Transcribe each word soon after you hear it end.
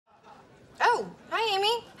Oh, hi,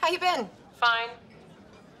 Amy. How you been? Fine.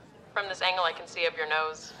 From this angle, I can see up your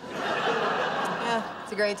nose. Yeah,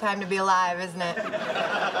 it's a great time to be alive, isn't it?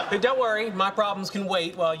 Hey, don't worry. My problems can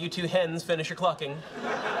wait while you two hens finish your clucking.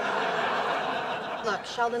 Look,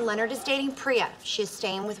 Sheldon, Leonard is dating Priya. She's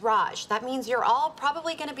staying with Raj. That means you're all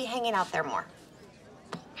probably going to be hanging out there more.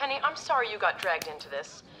 Penny, I'm sorry you got dragged into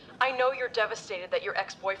this. I know you're devastated that your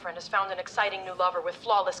ex-boyfriend has found an exciting new lover with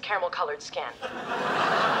flawless caramel-colored skin.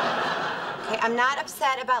 Okay, I'm not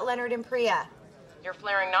upset about Leonard and Priya. Your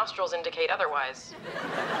flaring nostrils indicate otherwise.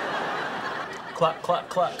 Cluck, cluck,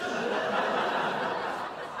 cluck.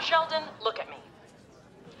 Sheldon, look at me.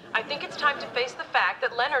 I think it's time to face the fact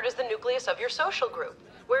that Leonard is the nucleus of your social group.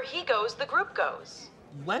 Where he goes, the group goes.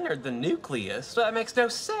 Leonard the nucleus? That makes no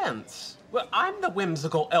sense. Well, I'm the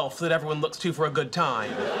whimsical elf that everyone looks to for a good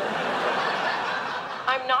time.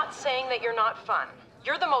 I'm not saying that you're not fun.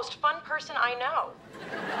 You're the most fun person I know.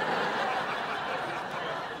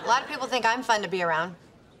 A lot of people think I'm fun to be around.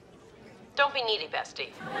 Don't be needy, bestie.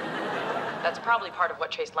 That's probably part of what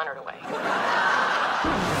chased Leonard away.